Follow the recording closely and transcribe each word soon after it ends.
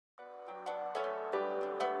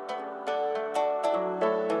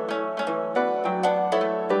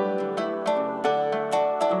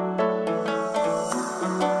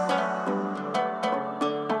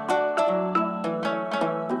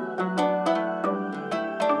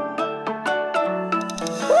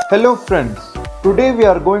Hello friends, today we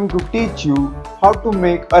are going to teach you how to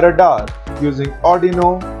make a radar using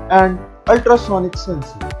Arduino and ultrasonic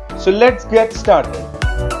sensor. So let's get started.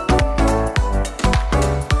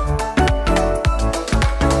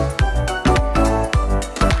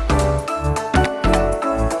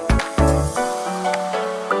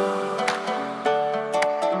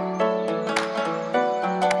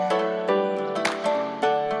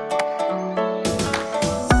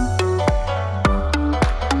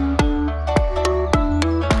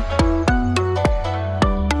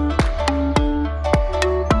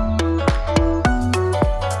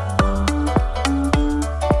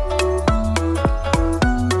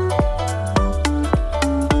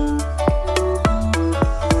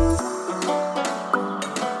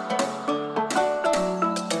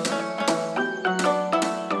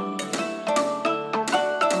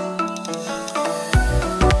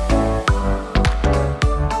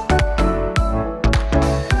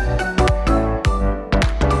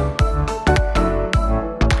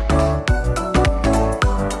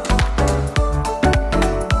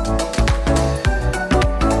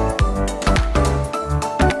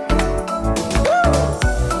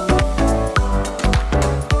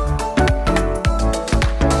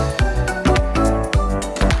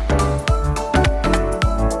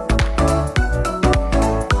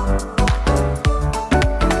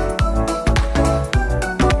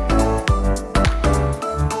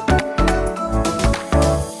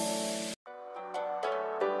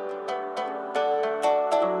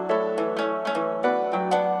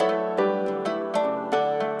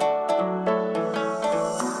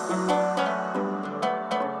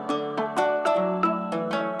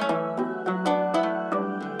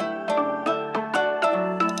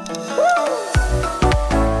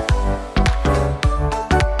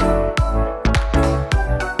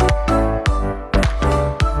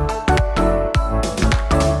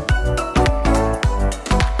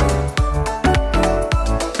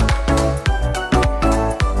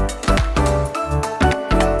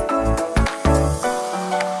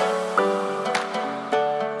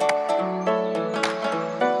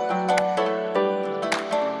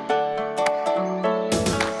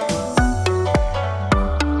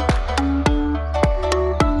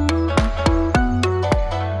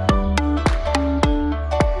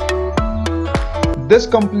 This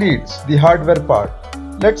completes the hardware part.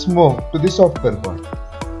 Let's move to the software part.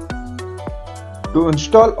 To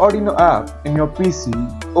install Arduino app in your PC,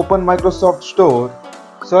 open Microsoft Store,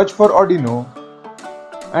 search for Arduino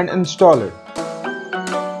and install it.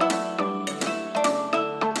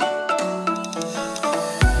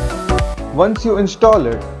 Once you install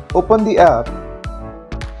it, open the app,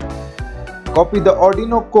 copy the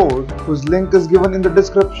Arduino code whose link is given in the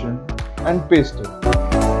description and paste it.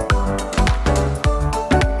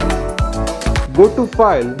 Go to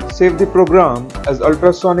File, save the program as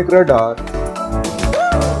Ultrasonic Radar.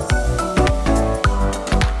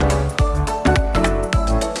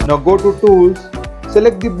 Now go to Tools,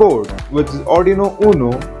 select the board which is Arduino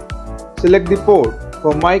Uno, select the port,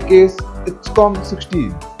 for my case it's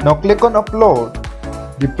COM16. Now click on Upload.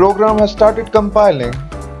 The program has started compiling.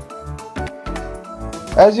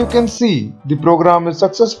 As you can see, the program is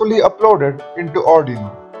successfully uploaded into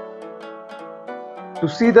Arduino. To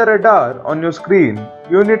see the radar on your screen,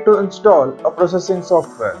 you need to install a processing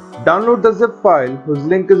software. Download the zip file whose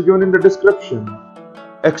link is given in the description.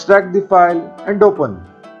 Extract the file and open it.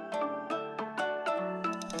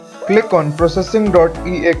 Click on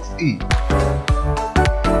processing.exe.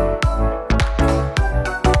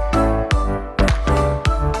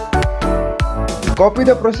 Copy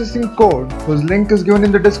the processing code whose link is given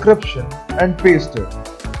in the description and paste it.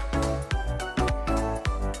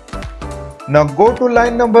 Now go to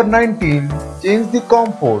line number 19, change the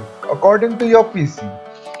COM port according to your PC.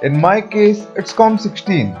 In my case, it's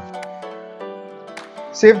COM16.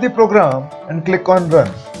 Save the program and click on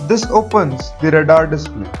Run. This opens the radar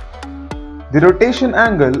display. The rotation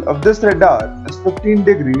angle of this radar is 15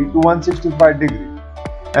 degree to 165 degree,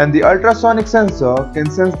 and the ultrasonic sensor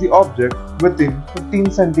can sense the object within 15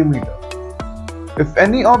 cm. If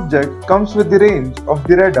any object comes with the range of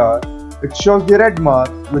the radar, it shows the red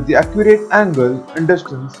mark with the accurate angle and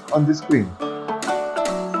distance on the screen.